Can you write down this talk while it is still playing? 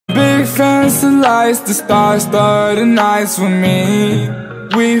dance the lights, the stars, the nights with me.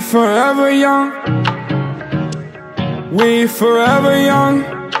 We forever young. We forever young.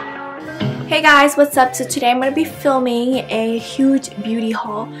 Hey guys, what's up? So today I'm going to be filming a huge beauty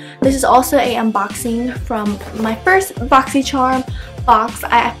haul. This is also a unboxing from my first Boxy Charm box.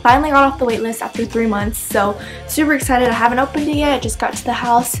 I finally got off the wait list after 3 months, so super excited. I haven't opened it yet. I just got to the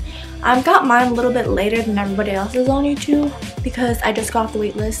house. I got mine a little bit later than everybody else's on YouTube because I just got off the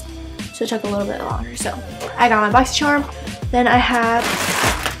wait list, so it took a little bit longer. So I got my Boxy Charm. Then I have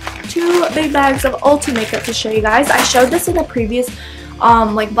 2 big bags of Ulta makeup to show you guys. I showed this in the previous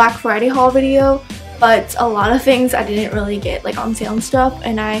like Black Friday haul video, but a lot of things I didn't really get like on sale and stuff,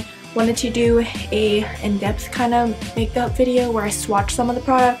 and I wanted to do a in-depth kind of makeup video where I swatched some of the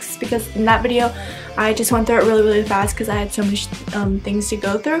products, because in that video I just went through it really fast because I had so much things to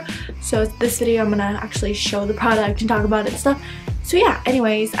go through. So this video I'm gonna actually show the product and talk about it and stuff. So yeah,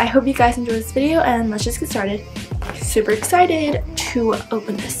 anyways, I hope you guys enjoyed this video, and let's just get started. Super excited to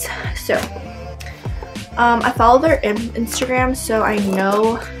open this. So I follow their Instagram, so I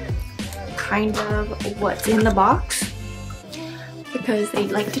know kind of what's in the box because they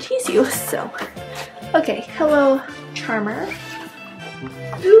like to tease you. So okay, hello Charmer.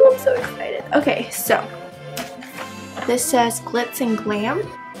 Ooh, I'm so excited. Okay, so this says glitz and glam.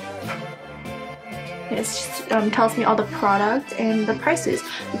 It just tells me all the product and the prices.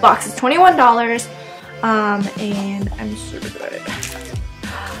 The box is $21, and I'm super excited.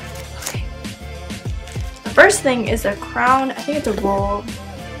 Okay. The first thing is a crown. I think it's a roll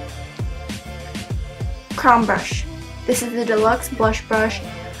crown brush. This is the deluxe blush brush,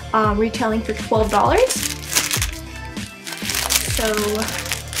 retailing for $12. So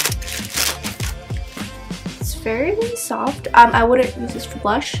it's very soft. I wouldn't use this for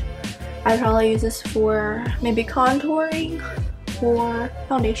blush. I'd probably use this for maybe contouring or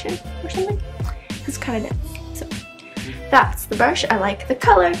foundation or something. It's kind of dense. So that's the brush. I like the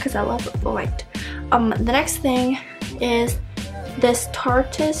color because I love white. The next thing is this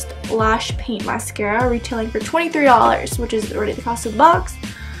Tarteist Lash Paint Mascara, retailing for $23, which is already the cost of the box.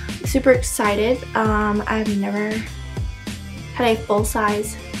 Super excited. I've never had a I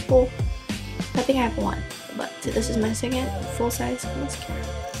think I have one, but this is my second full-size mascara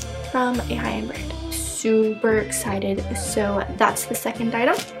from a high-end brand. Super excited. So that's the second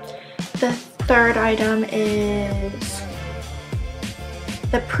item. The third item is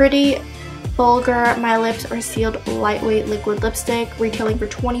the Pretty Vulgar My Lips Are Sealed Lightweight Liquid Lipstick, retailing for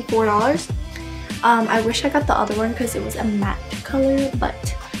 $24. I wish I got the other one because it was a matte color,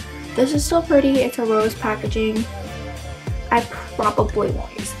 but this is still pretty. It's a rose packaging. I probably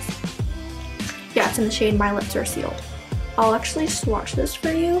won't use this. Yeah, it's in the shade My Lips Are Sealed. I'll actually swatch this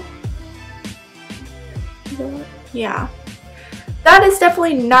for you. Yeah, that is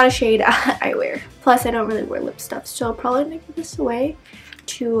definitely not a shade I wear. Plus, I don't really wear lip stuff, so I'll probably give this away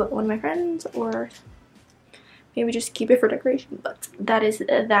to one of my friends, or maybe just keep it for decoration. But that is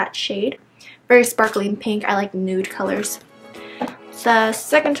that shade. Very sparkly and pink. I like nude colors. The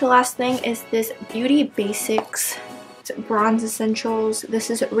second to last thing is this Beauty Basics Bronze Essentials. This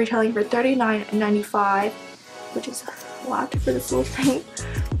is retailing for $39.95, which is a lot for this little thing,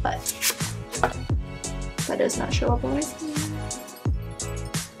 but that does not show up on my skin.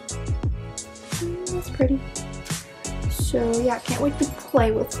 It's pretty. So yeah, can't wait to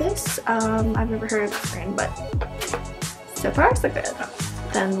play with this. I've never heard of this brand, but so far so good.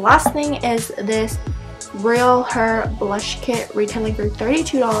 Then the last thing is this Real Her Blush Kit, retailing for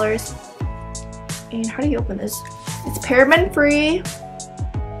 $32. And how do you open this? It's paraben free.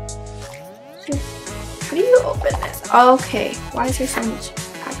 So how do you open this? Okay, why is there so much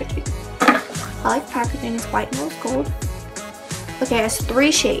packaging? I like packaging. It's white and rose gold. Okay, it has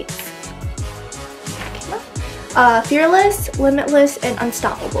 3 shades. Fearless, Limitless, and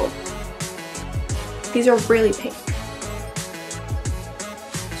Unstoppable. These are really pink.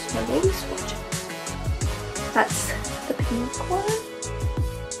 So maybe swatch it. That's the pink one.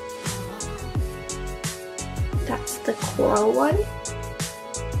 That's the coral one.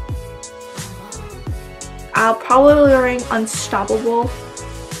 I'll probably be wearing Unstoppable,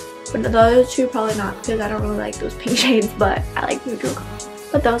 but the other two probably not, because I don't really like those pink shades, but I like neutral colors.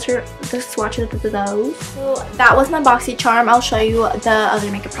 But those are the swatches of those. So that was my Boxy Charm. I'll show you the other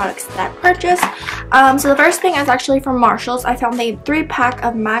makeup products that I purchased. So the first thing is actually from Marshalls. I found a 3-pack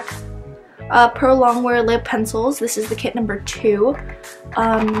of MAC Pro Longwear Lip Pencils. This is the kit number 2.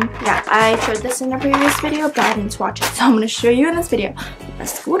 Yeah, I showed this in a previous video, but I didn't swatch it, so I'm going to show you in this video.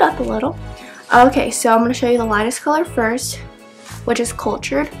 Let's scoot up a little. Okay, so I'm going to show you the lightest color first, which is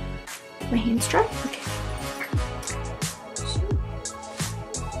Cultured. My hand's dry. Okay.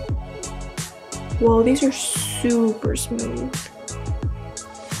 Whoa, these are super smooth.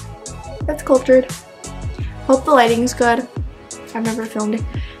 That's cultured. Hope the lighting's good. I've never filmed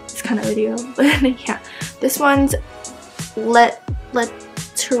this kind of video, but yeah. This one's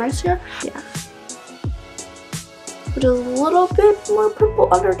Teresa. Yeah. Which is a little bit more purple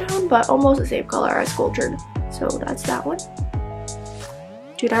undertone, but almost the same color as cultured. So that's that one.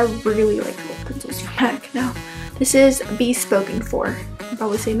 Dude, I really like gold pencils from MAC now. This is Bespoken for. I'm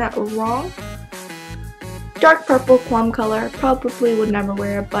probably saying that wrong. Dark purple plum color. Probably would never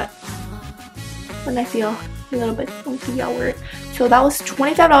wear it, but when I feel a little bit funky, I'll wear it. So that was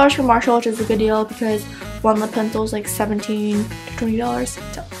 $25 from Marshall, which is a good deal because one lip pencil is like $17 to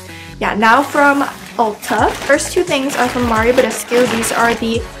 $20. So yeah, now from Ulta. First two things are from Mario Badescu. These are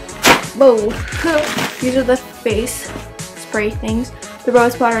the, whoa, these are the face spray things. The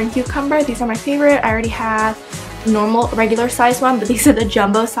rose water and cucumber. These are my favorite. I already have normal, regular size one, but these are the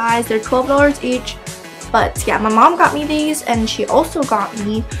jumbo size. They're $12 each. But yeah, my mom got me these, and she also got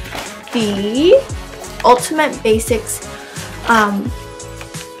me the Ultimate Basics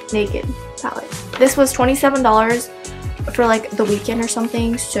Naked palette. This was $27 for like the weekend or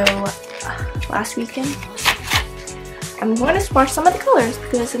something, so last weekend. I'm going to swatch some of the colors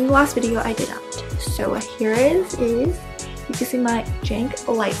because in the last video I did not. So here is you can see my jank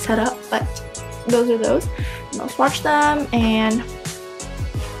light setup, but those are those. And I'll swatch them, and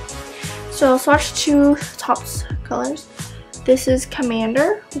so I'll swatch two tops colors. This is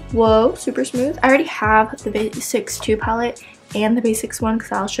Commander. Whoa, super smooth. I already have the Basics 2 palette and the Basics 1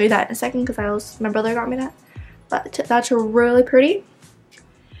 because I'll show you that in a second because my brother got me that. But that's really pretty.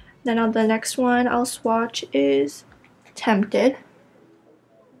 Then on the next one I'll swatch is Tempted.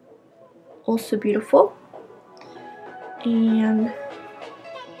 Also beautiful. And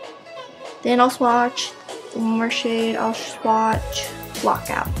then I'll swatch one more shade. I'll swatch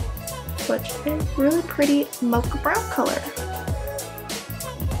Lockout, which is really pretty mocha brown color.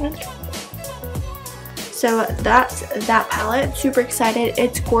 So that's that palette. Super excited.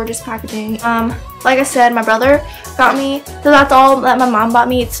 It's gorgeous packaging. Like I said, my brother got me, so that's all that my mom bought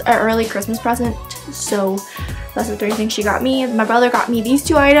me. It's an early Christmas present, so that's the 3 things she got me. My brother got me these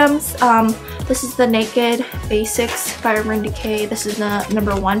 2 items. This is the Naked Basics by Urban Decay. This is the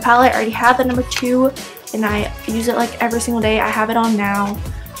 #1 palette. I already have the #2, and I use it like every single day. I have it on now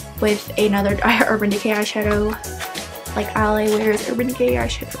with another Urban Decay eyeshadow. Like LA wears Urban Decay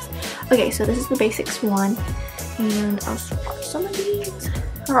eyeshadows. Okay, so this is the Basics one, and I'll swatch some of these.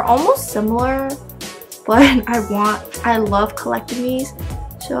 They're almost similar, but I love collecting these.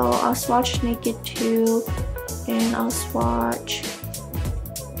 So I'll swatch Naked 2, and I'll swatch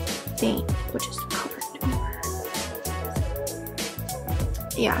Faint, which is covered over.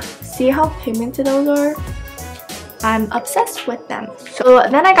 Yeah, see how pigmented those are? I'm obsessed with them. So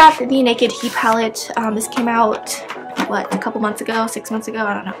then I got the Naked Heat palette. This came out, what, a couple months ago, 6 months ago,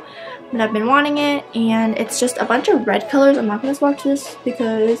 I don't know. But I've been wanting it, and it's just a bunch of red colors. I'm not going to swatch this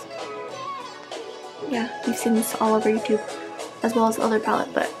because, yeah, you've seen this all over YouTube, as well as the other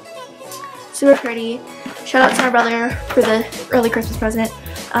palette, but super pretty. Shout out to my brother for the early Christmas present.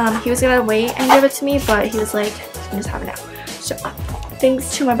 He was going to wait and give it to me, but he was like, you can just have it now. So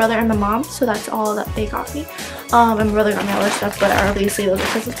thanks to my brother and my mom, so that's all that they got me. And my brother got me other stuff, but obviously those are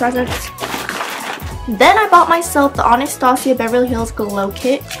Christmas presents. Then I bought myself the Anastasia Beverly Hills Glow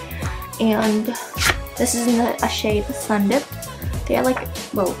Kit, and this is in a shade Sun Dip. They had like,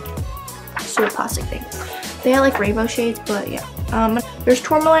 whoa, so plastic thing. They had like rainbow shades, but yeah. There's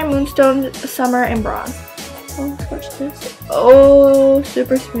Tourmaline, Moonstone, Summer, and Bronze. Oh, swatch this. Oh,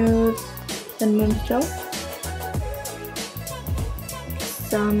 super smooth. Then Moonstone,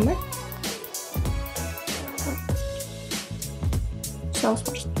 Summer. So I'll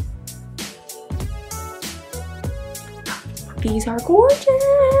swatch them. These are gorgeous.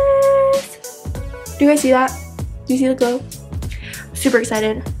 Do you guys see that? Do you see the glow? Super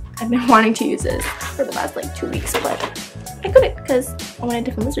excited. I've been wanting to use this for the past like 2 weeks, but I couldn't because I wanted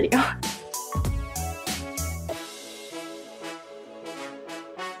to film this video.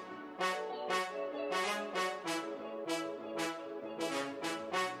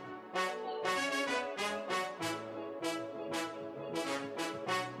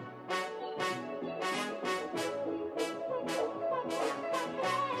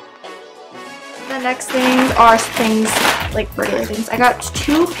 The next things are things like regular things. I got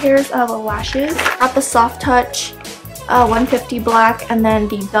 2 pairs of lashes. I got the Soft Touch 150 black, and then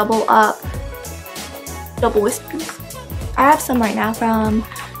the double whiskers. I have some right now from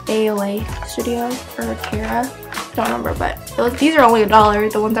AOA Studio or Tara. I don't remember, but these are only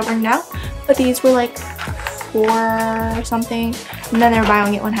 $1, the ones I'm wearing now. But these were like $4 or something, and then they're buy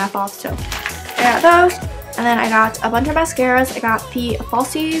one get one half off. So I got those. And then I got a bunch of mascaras. I got the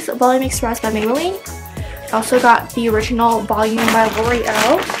Falsies Volume Express by Maybelline. I also got the original Volume by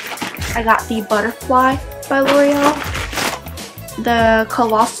L'Oreal. I got the Butterfly by L'Oreal. The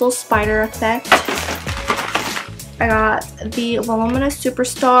Colossal Spider Effect. I got the Voluminous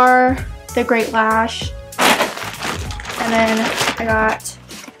Superstar, the Great Lash. And then I got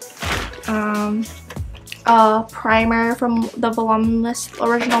a primer from the Voluminous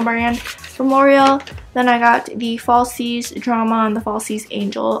original brand from L'Oreal. Then I got the Falsies Drama and the Falsies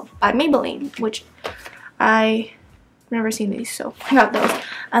Angel by Maybelline, which I've never seen these, so I got those.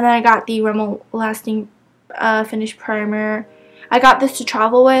 And then I got the Rimmel Lasting Finish Primer. I got this to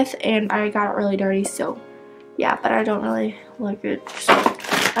travel with, and I got it really dirty, so yeah, but I don't really like it, so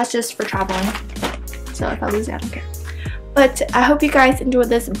that's just for traveling. So if I lose it, I don't care. But I hope you guys enjoyed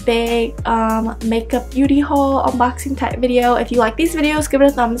this big makeup beauty haul unboxing type video. If you like these videos, give it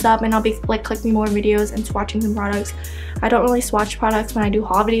a thumbs up, and I'll be like collecting more videos and swatching some products. I don't really swatch products when I do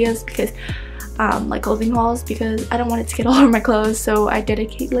haul videos, because like clothing hauls, because I don't want it to get all over my clothes, so I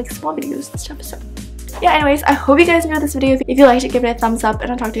dedicate like small videos and stuff. So yeah, anyways, I hope you guys enjoyed this video. If you liked it, give it a thumbs up, and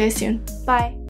I'll talk to you guys soon. Bye.